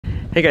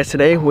Hey guys,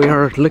 today we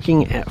are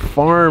looking at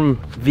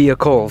farm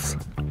vehicles.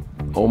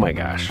 Oh my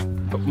gosh.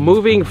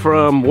 Moving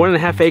from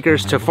 1.5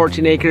 acres to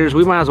 14 acres,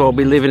 we might as well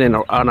be living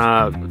on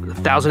a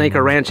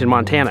 1,000-acre ranch in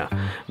Montana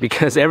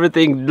because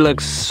everything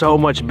looks so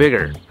much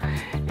bigger.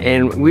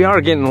 And we are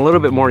getting a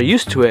little bit more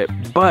used to it,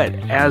 but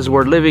as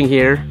we're living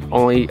here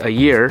only a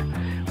year,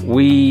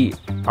 we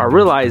are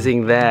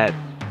realizing that,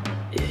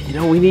 you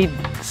know, we need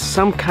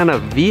some kind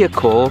of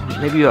vehicle,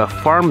 maybe a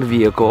farm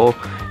vehicle,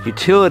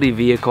 utility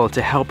vehicle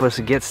to help us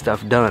get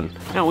stuff done.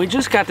 Now, we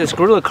just got this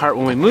gorilla cart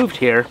when we moved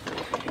here,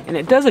 and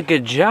it does a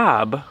good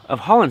job of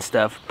hauling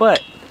stuff, but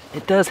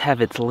it does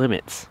have its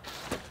limits.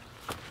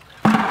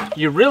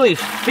 You really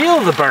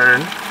feel the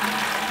burn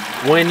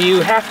when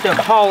you have to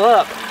haul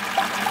up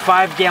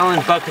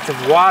 5-gallon buckets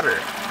of water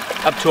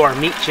up to our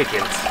meat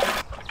chickens.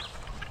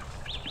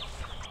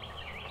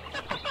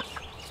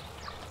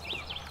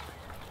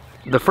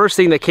 The first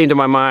thing that came to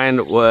my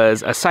mind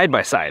was a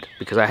side-by-side,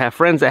 because I have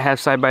friends that have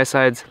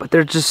side-by-sides, but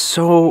they're just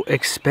so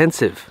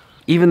expensive.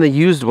 Even the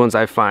used ones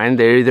I find,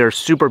 they're either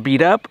super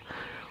beat up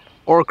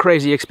or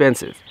crazy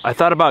expensive. I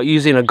thought about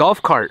using a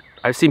golf cart.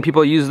 I've seen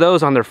people use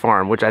those on their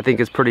farm, which I think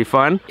is pretty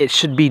fun. It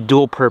should be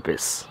dual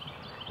purpose,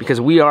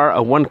 because we are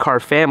a one-car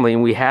family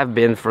and we have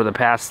been for the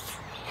past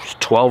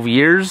 12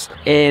 years.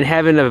 And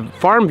having a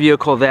farm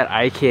vehicle that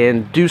I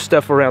can do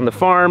stuff around the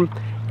farm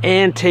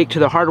and take to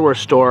the hardware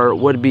store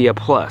would be a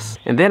plus.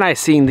 And then I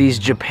seen these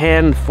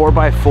Japan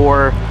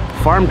 4x4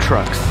 farm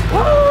trucks.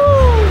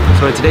 Woo!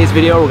 So in today's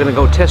video, we're gonna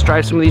go test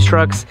drive some of these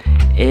trucks,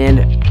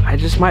 and I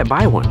just might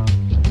buy one.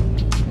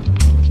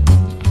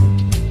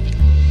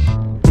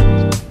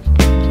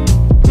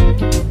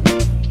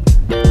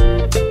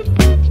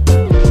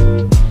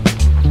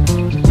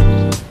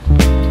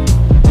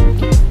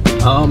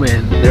 Oh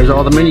man, there's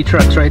all the mini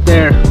trucks right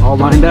there, all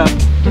lined up.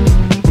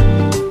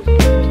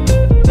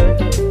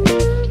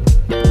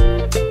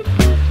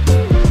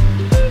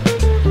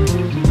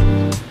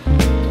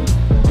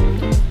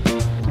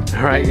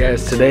 Alright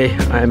guys, today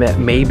I'm at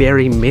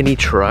Mayberry Mini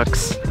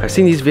Trucks. I've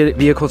seen these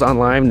vehicles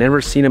online, never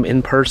seen them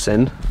in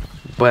person,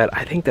 but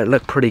I think they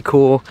look pretty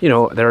cool. You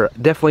know, they're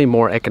definitely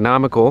more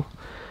economical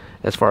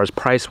as far as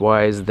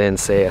price-wise than,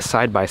 say, a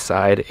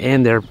side-by-side,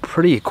 and they're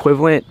pretty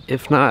equivalent,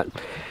 if not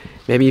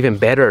maybe even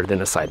better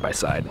than a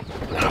side-by-side.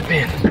 Oh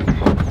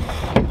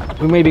man,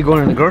 we may be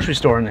going to the grocery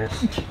store in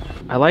this.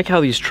 I like how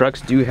these trucks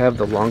do have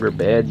the longer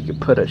bed. You can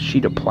put a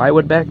sheet of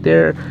plywood back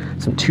there,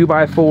 some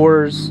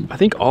 2x4s. I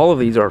think all of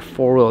these are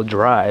 4-wheel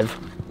drive,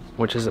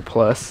 which is a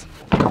plus.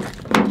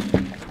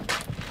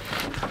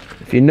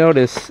 If you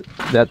notice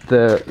that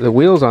the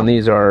wheels on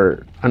these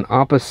are an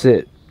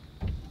opposite.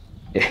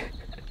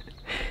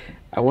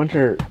 I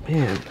wonder,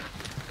 man,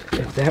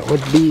 if that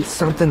would be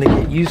something to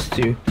get used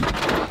to.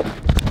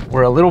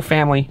 We're a little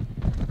family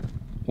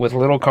with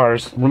little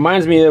cars.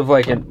 Reminds me of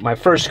like my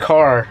first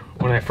car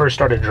when I first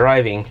started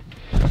driving,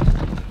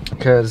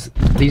 because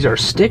these are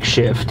stick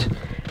shift.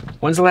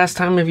 When's the last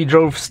time have you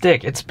drove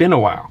stick? It's been a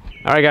while.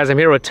 All right guys, I'm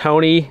here with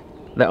Tony,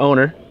 the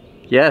owner.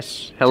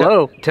 Yes,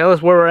 hello. Tell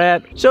us where we're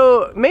at.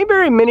 So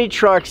Mayberry Mini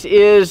Trucks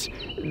is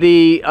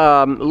the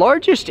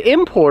largest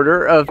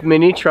importer of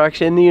mini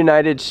trucks in the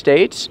United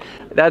States.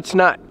 That's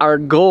not our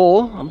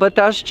goal, but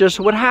that's just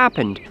what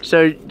happened.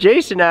 So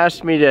Jason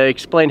asked me to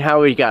explain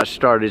how we got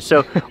started.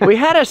 So we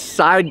had a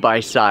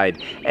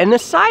side-by-side, and the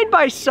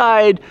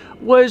side-by-side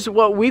was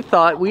what we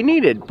thought we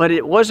needed, but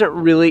it wasn't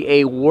really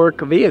a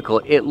work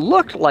vehicle. It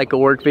looked like a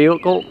work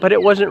vehicle, but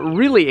it wasn't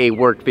really a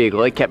work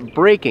vehicle. It kept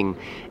breaking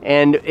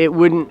and it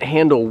wouldn't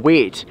handle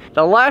weight.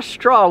 The last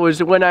straw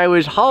was when I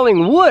was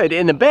hauling wood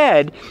in the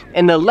bed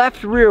and the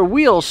left rear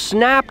wheel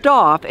snapped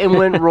off and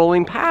went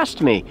rolling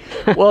past me.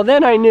 Well,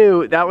 then I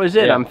knew that was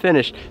it, I'm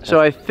finished. So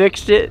I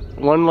fixed it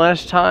one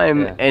last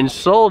time and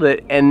sold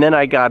it, and then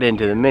I got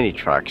into the mini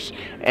trucks.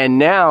 And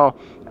now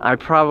I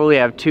probably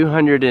have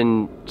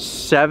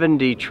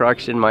 270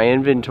 trucks in my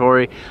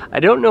inventory.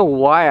 I don't know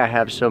why I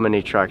have so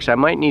many trucks. I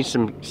might need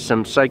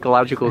some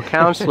psychological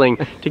counseling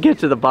to get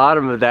to the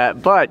bottom of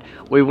that, but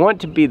we want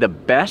to be the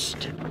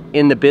best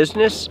in the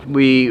business.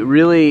 We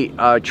really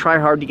try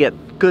hard to get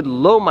good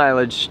low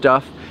mileage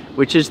stuff,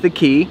 which is the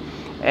key.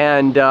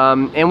 And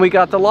we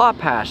got the law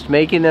passed,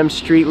 making them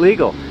street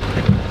legal.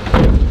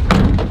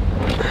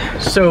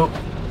 So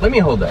let me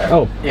hold that.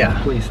 Oh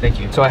yeah, please, thank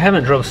you. So I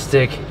haven't drove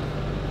stick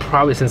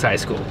probably since high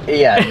school.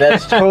 Yeah,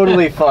 that's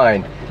totally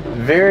fine.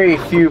 Very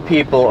few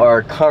people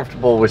are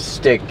comfortable with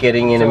stick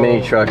getting in a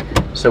mini truck.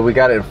 So we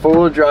got it in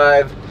 4-wheel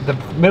drive. The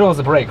middle is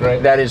the brake,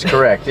 right? That is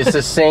correct. It's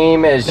the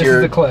same as this is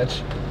the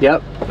clutch.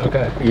 Yep.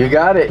 Okay. You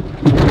got it.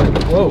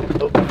 Whoa.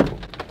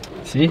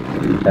 See?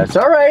 That's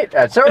all right.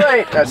 That's all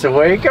right. That's the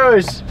way it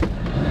goes.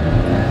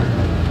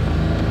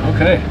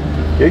 Okay.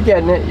 You're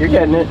getting it. You're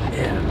getting it.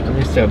 Yeah. I'm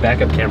used to a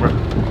backup camera.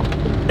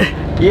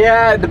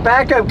 Yeah, the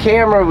backup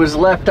camera was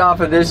left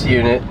off of this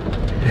unit.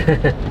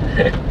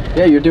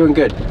 Yeah, you're doing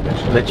good.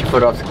 Let your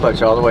foot off the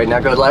clutch all the way. Now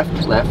go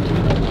left, left.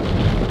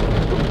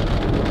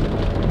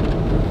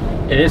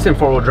 It is in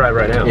 4-wheel drive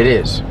right now. It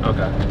is.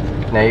 Okay.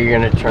 Now you're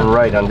gonna turn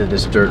right onto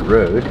this dirt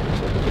road.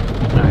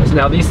 Nice. So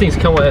now these things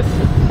come with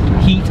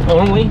heat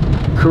only?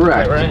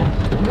 Correct.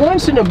 Right?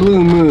 Once in a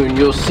blue moon,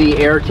 you'll see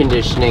air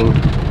conditioning.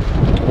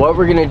 What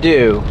we're gonna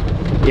do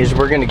is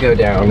we're gonna go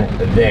down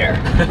there.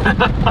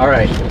 All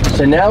right,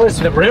 so now it's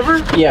the river?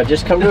 Yeah,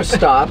 just come to a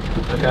stop.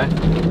 Okay.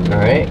 All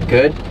right,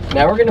 good.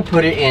 Now we're gonna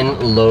put it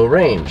in low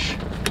range.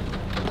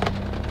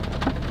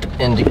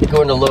 And to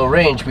go into low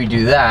range, we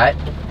do that.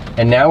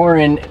 And now we're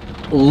in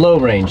low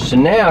range. So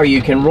now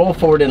you can roll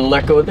forward and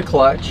let go of the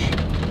clutch.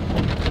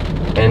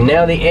 And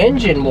now the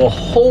engine will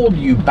hold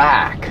you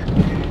back.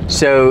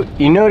 So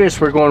you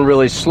notice we're going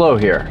really slow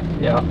here.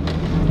 Yeah.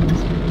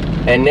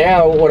 And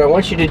now what I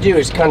want you to do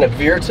is kind of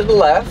veer to the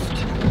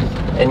left,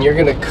 and you're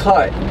gonna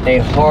cut a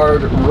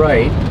hard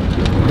right.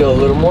 Go a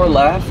little more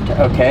left,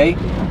 okay?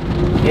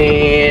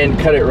 And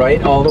cut it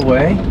right all the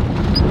way.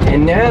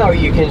 And now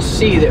you can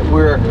see that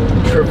we're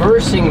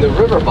traversing the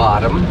river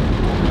bottom.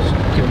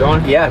 Keep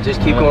going? Yeah,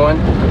 just keep going.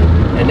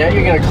 And now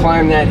you're gonna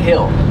climb that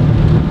hill.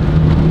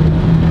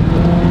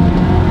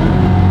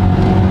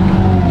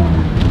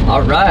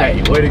 All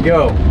right, way to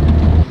go.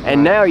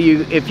 And now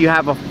if you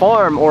have a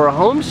farm or a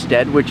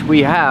homestead, which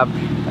we have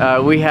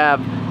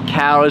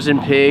cows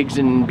and pigs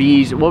and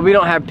bees. Well, we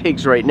don't have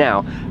pigs right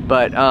now,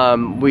 but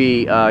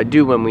we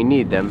do when we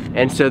need them.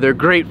 And so they're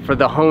great for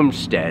the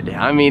homestead.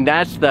 I mean,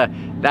 that's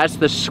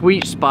the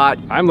sweet spot.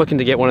 I'm looking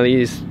to get one of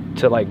these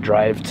to like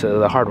drive to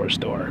the hardware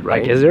store.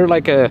 Right. Like, is there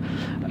like a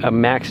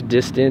max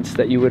distance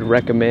that you would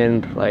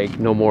recommend,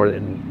 like no more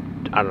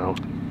than, I don't know,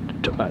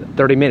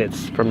 30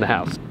 minutes from the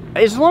house?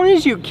 As long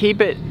as you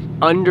keep it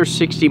under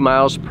 60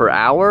 miles per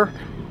hour,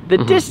 the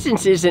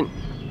distance isn't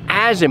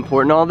as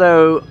important,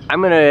 although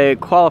I'm gonna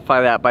qualify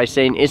that by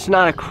saying it's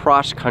not a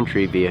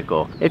cross-country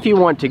vehicle. If you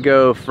want to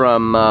go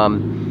from,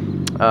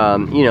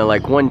 you know,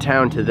 like one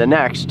town to the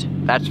next,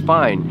 that's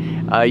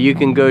fine. You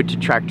can go to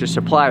Tractor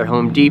Supply or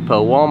Home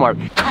Depot, Walmart.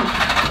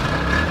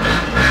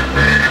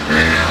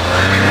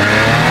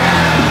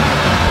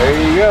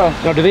 There you go.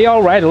 Now, do they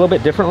all ride a little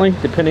bit differently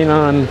depending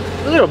on?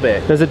 A little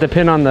bit. Does it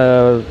depend on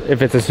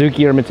if it's a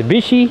Suzuki or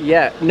Mitsubishi?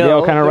 Yeah, no, they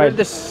all kind of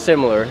ride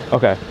similar.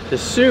 Okay. The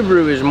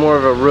Subaru is more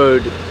of a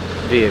road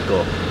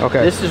vehicle.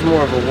 Okay. This is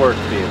more of a work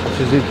vehicle.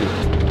 Suzuki.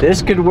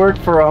 This could work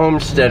for a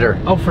homesteader.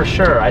 Oh, for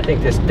sure. I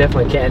think this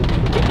definitely can.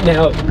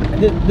 Now,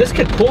 this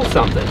could pull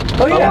something.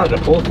 Oh, yeah. I wanted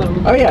to pull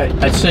something. Oh, yeah.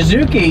 A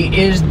Suzuki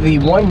is the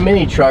one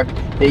mini truck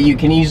that you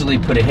can easily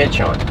put a hitch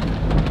on.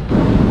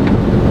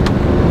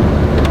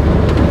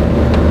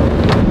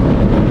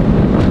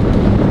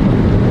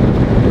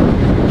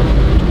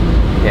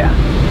 Yeah.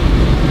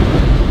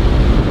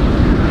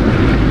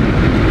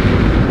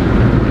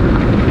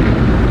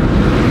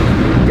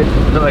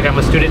 I feel like I'm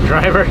a student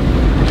driver.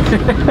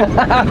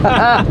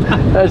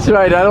 That's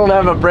right, I don't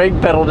have a brake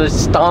pedal to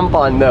stomp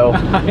on though.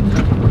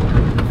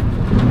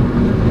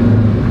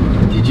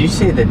 Did you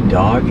say the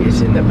dog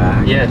is in the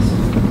back? Yes.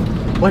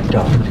 What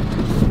dog?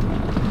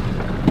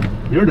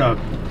 Your dog.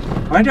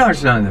 My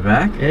dog's not in the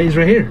back. Yeah, he's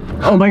right here.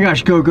 Oh my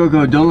gosh, go, go,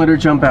 go. Don't let her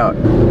jump out.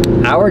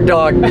 Our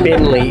dog,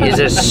 Finley, is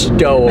a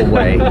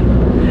stowaway.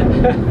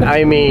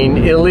 I mean,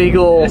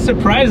 illegal. That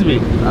surprised me.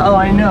 Oh,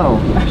 I know.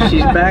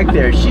 She's back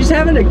there. She's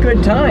having a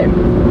good time.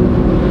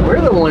 We're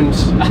the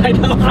ones. I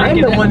know.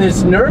 I'm the one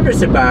that's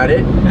nervous about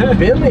it.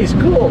 Finley's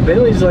cool.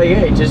 Finley's like,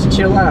 hey, just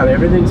chill out.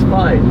 Everything's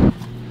fine.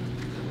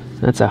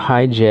 That's a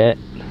high jet.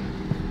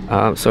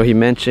 So he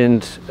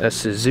mentioned a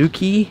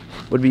Suzuki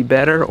would be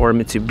better, or a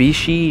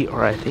Mitsubishi,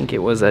 or I think it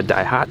was a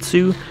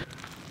Daihatsu.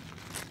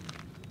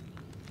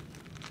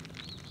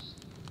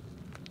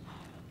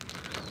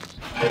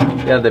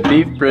 Yeah, the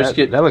beef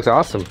brisket. That looks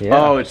awesome. Yeah.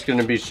 Oh, it's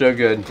gonna be so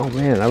good. Oh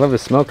man, I love the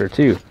smoker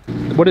too.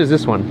 What is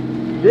this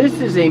one?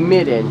 This is a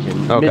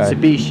mid-engine, okay.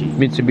 Mitsubishi.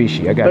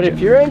 Mitsubishi, I got you. But if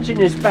your engine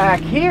is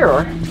back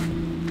here,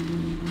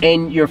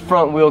 and your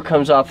front wheel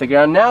comes off the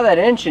ground, now that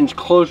engine's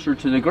closer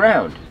to the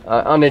ground.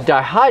 On a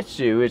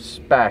Daihatsu, it's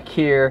back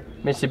here.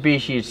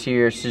 Mitsubishi, it's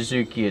here.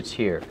 Suzuki, it's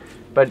here.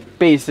 But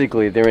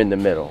basically, they're in the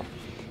middle.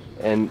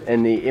 And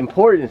the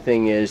important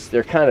thing is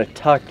they're kind of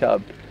tucked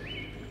up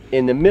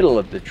in the middle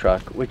of the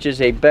truck, which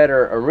is a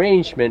better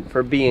arrangement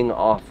for being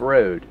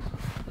off-road.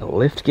 A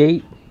lift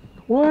gate?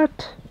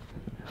 What?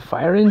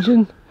 Fire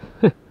engine?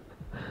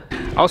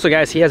 Also,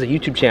 guys, he has a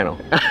YouTube channel.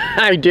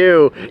 I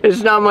do.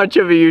 It's not much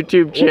of a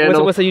YouTube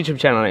channel. What's the YouTube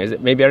channel name? Is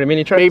it Mayberry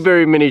Mini Trucks?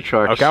 Mayberry Mini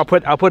Trucks. Okay,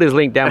 I'll put his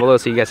link down below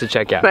so you guys can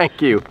check out.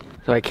 Thank you.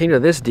 So I came to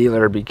this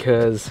dealer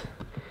because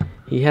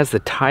he has the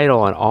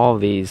title on all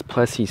of these,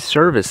 plus he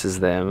services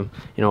them.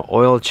 You know,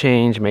 oil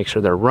change, make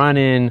sure they're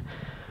running.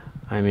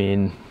 I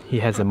mean, he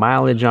has the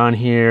mileage on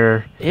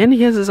here, and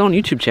he has his own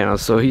YouTube channel,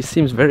 so he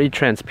seems very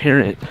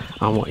transparent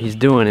on what he's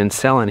doing and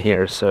selling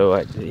here. So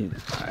I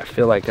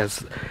feel like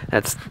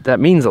that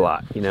means a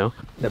lot, you know.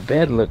 The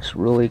bed looks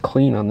really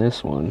clean on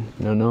this one.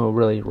 No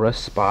really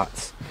rust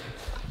spots.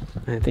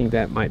 I think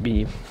that might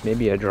be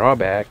maybe a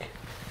drawback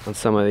on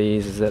some of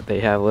these, is that they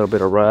have a little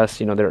bit of rust.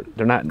 You know,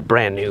 they're not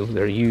brand new,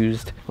 they're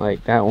used.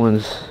 Like that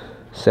one's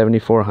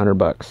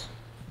 $7,400.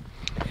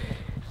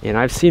 And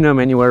I've seen them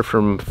anywhere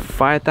from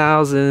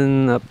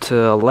 5,000 up to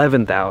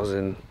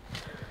 11,000.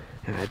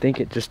 And I think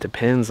it just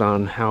depends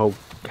on how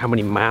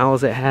many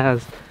miles it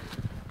has.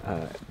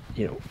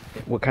 You know,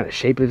 what kind of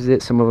shape is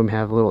it? Some of them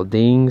have little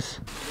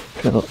dings.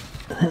 So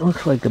that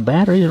looks like the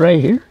battery's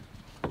right here.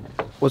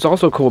 What's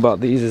also cool about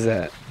these is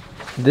that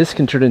this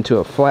can turn into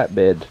a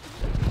flatbed.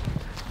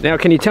 Now,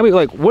 can you tell me,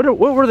 like, what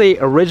were the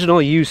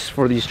original use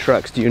for these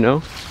trucks? Do you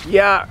know?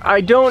 Yeah,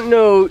 I don't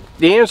know.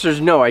 The answer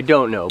is no, I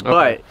don't know. Okay.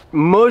 But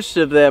most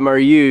of them are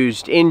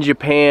used in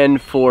Japan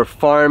for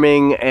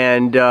farming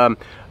and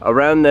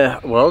around the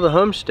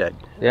homestead.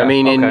 Yeah, I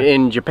mean,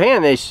 in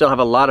Japan, they still have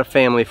a lot of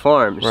family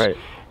farms. Right.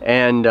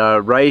 And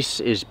rice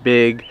is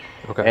big,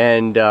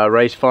 and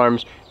rice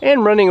farms,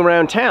 and running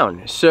around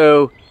town.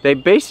 So they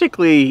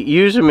basically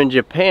use them in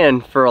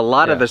Japan for a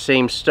lot of the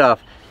same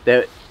stuff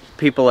that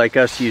people like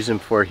us use them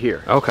for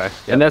here. Okay,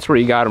 and that's where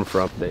you got them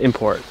from, the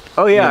import.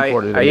 Oh yeah,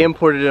 I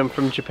imported them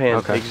from Japan.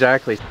 Okay.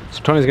 Exactly.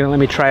 So Tony's gonna let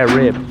me try a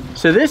rib.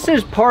 So this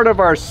is part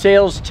of our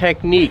sales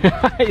technique,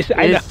 is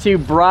to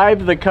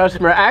bribe the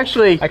customer.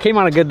 Actually, I came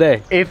on a good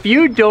day. If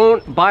you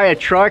don't buy a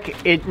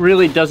truck, it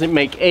really doesn't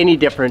make any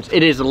difference.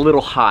 It is a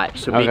little hot,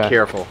 so be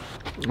careful.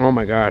 Oh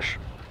my gosh.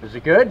 Is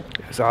it good?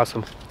 It's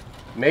awesome.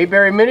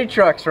 Mayberry mini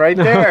trucks right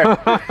there.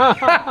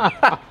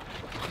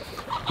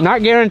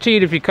 Not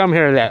guaranteed if you come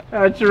here that.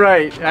 That's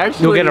right.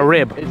 Actually, you'll get a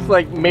rib. It's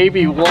like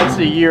maybe once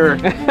a year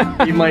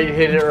you might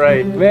hit it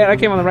right. Man, I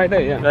came on the right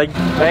day, yeah. Like,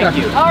 thank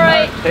you. All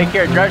right. Take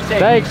care. Drive safe.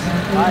 Thanks.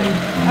 Bye.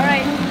 All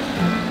right.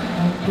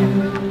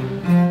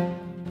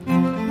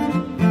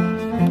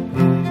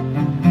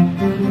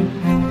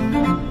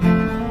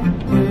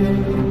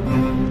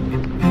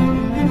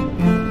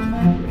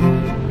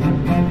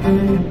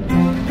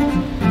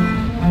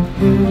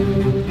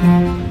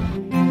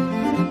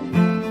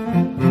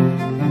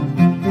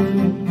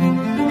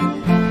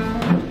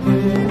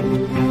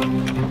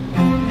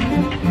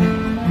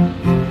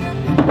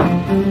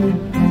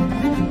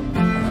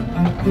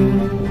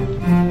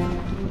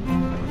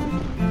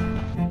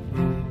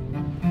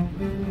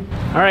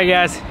 All right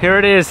guys, here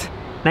it is,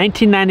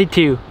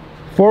 1992,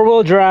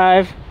 4-wheel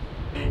drive.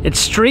 It's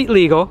street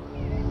legal.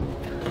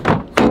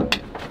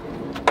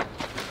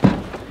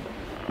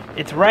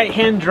 It's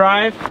right-hand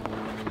drive.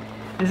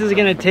 This is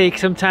gonna take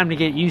some time to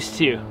get used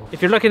to.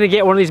 If you're looking to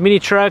get one of these mini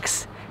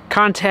trucks,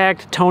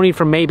 contact Tony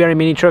from Mayberry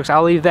Mini Trucks.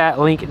 I'll leave that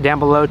link down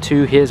below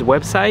to his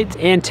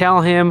website, and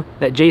tell him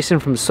that Jason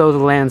from Sow the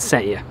Land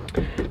sent you.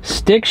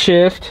 Stick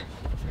shift.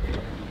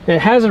 It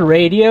has a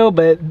radio,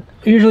 but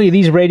usually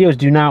these radios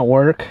do not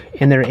work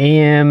and they're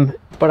AM,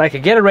 but I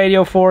could get a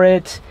radio for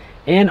it,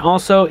 and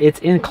also it's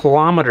in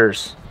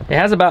kilometers. It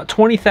has about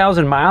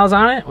 20,000 miles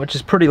on it, which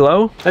is pretty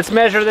low. Let's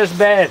measure this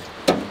bed.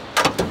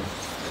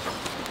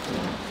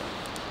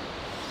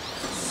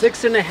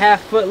 6.5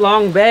 foot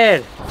long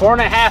bed,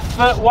 4.5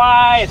 foot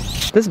wide.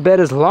 This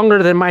bed is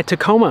longer than my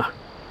Tacoma.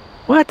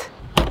 What?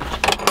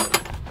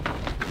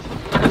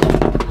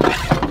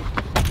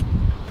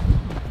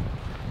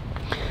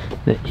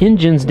 The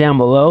engine's down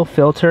below,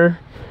 filter,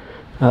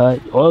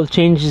 oil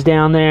changes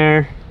down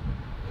there.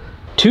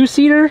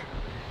 2-seater,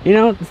 you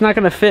know, it's not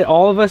gonna fit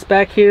all of us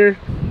back here.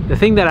 The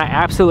thing that I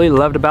absolutely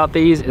loved about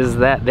these is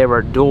that they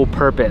were dual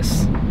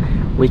purpose.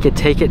 We could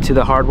take it to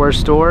the hardware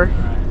store. All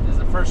right, this is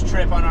the first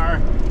trip on our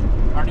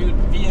new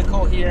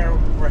vehicle here.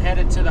 We're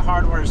headed to the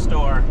hardware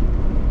store.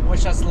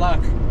 Wish us luck.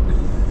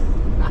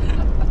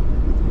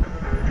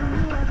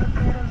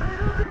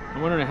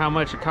 I'm wondering how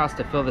much it costs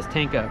to fill this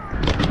tank up.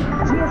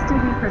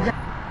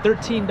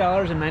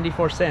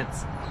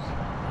 $13.94.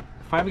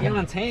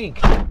 5-gallon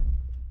tank.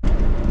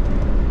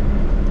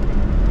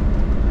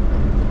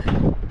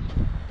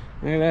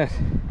 Look at that.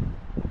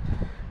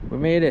 We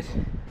made it.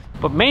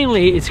 But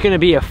mainly it's gonna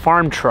be a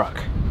farm truck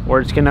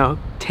where it's gonna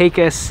take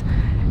us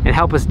and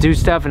help us do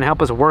stuff and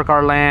help us work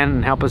our land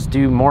and help us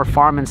do more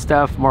farming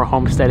stuff, more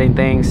homesteading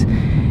things.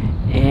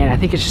 And I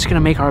think it's just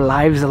gonna make our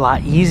lives a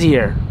lot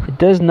easier. It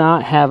does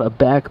not have a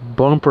back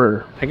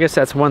bumper. I guess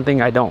that's one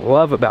thing I don't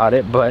love about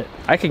it, but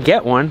I could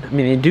get one. I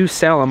mean, they do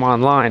sell them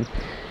online.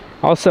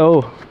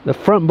 Also, the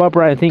front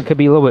bumper I think could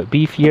be a little bit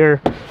beefier.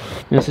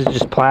 This is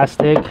just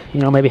plastic, you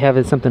know, maybe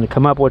having something to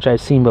come up, which I've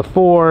seen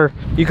before.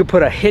 You could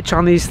put a hitch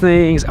on these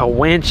things, a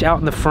winch out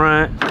in the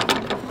front.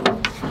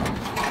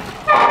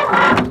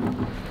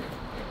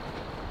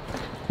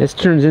 This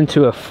turns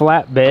into a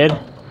flatbed.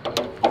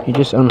 You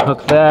just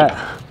unhook that.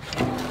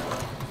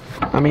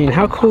 I mean,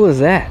 how cool is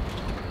that?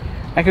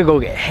 I could go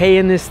get hay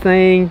in this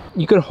thing.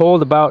 You could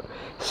hold about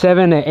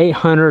 700 to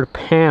 800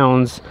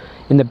 pounds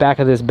in the back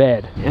of this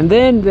bed. And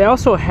then they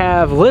also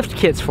have lift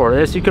kits for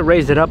this. You could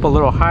raise it up a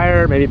little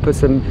higher, maybe put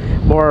some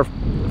more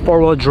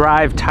 4-wheel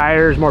drive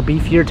tires, more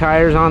beefier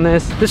tires on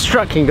this. This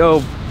truck can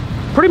go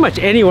pretty much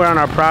anywhere on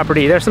our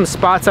property. There's some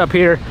spots up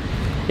here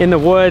in the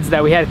woods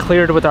that we had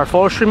cleared with our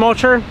forestry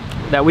mulcher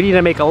that we need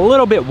to make a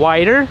little bit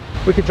wider.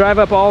 We could drive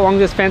up all along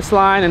this fence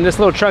line, and this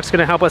little truck's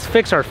gonna help us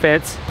fix our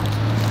fence.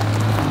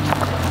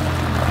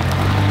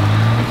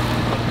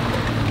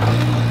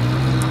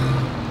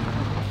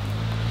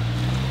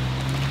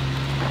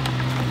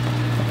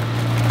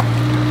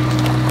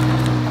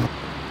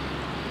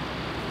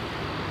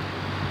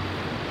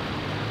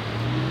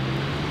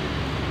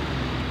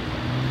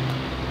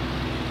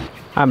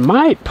 I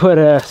might put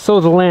a Sow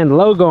the Land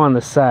logo on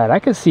the side. I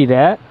could see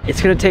that.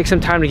 It's gonna take some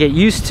time to get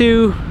used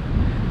to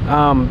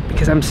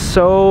because I'm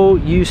so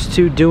used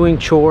to doing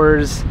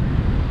chores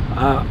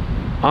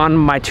on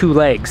my 2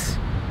 legs.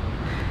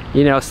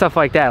 You know, stuff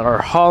like that, or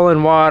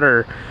hauling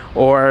water,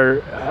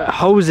 or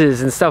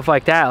hoses and stuff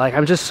like that. Like,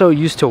 I'm just so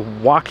used to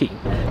walking.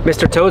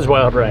 Mr. Toad's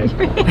Wild Ride.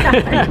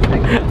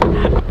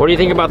 What do you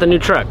think about the new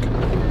truck?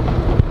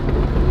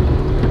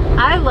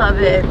 I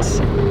love it,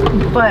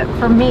 but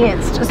for me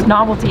it's just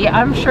novelty.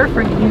 I'm sure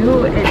for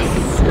you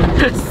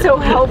it's so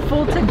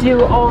helpful to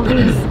do all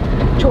these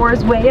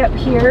chores way up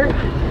here.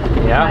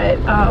 Yeah.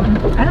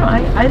 But I don't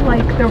know, I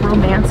like the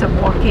romance of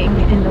walking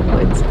in the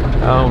woods.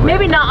 Oh, man.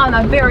 Maybe not on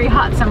a very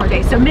hot summer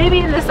day. So maybe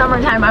in the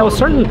summertime I will. Well,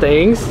 certain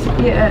things.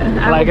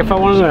 Yeah. Like if I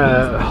wanted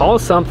to haul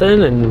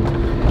something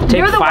and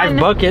take 5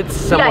 buckets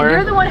somewhere. Yeah,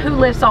 you're the one who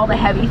lifts all the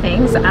heavy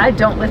things. I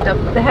don't lift up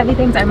the heavy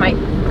things. I might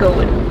go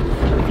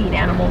and feed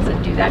animals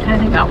and do that kind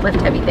of thing. I'll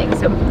lift heavy things.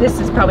 So this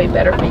is probably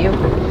better for you.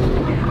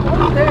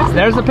 Oh,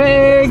 there's the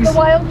pigs. The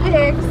wild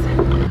pigs.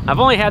 I've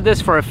only had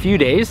this for a few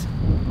days,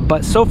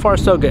 but so far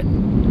so good.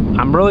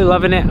 I'm really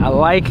loving it. I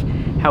like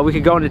how we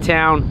could go into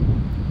town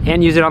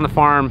and use it on the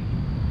farm.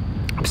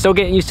 I'm still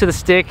getting used to the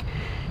stick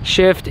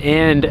shift,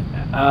 and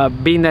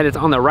being that it's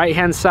on the right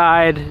hand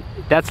side,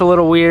 that's a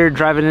little weird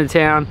driving into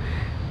town.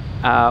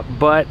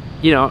 But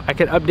you know, I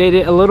could update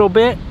it a little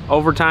bit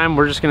over time.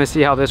 We're just gonna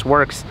see how this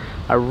works.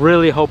 I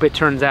really hope it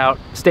turns out.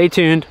 Stay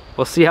tuned,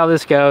 we'll see how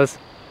this goes.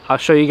 I'll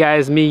show you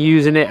guys me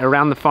using it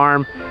around the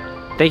farm.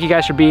 Thank you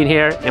guys for being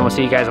here, and we'll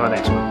see you guys on the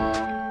next one.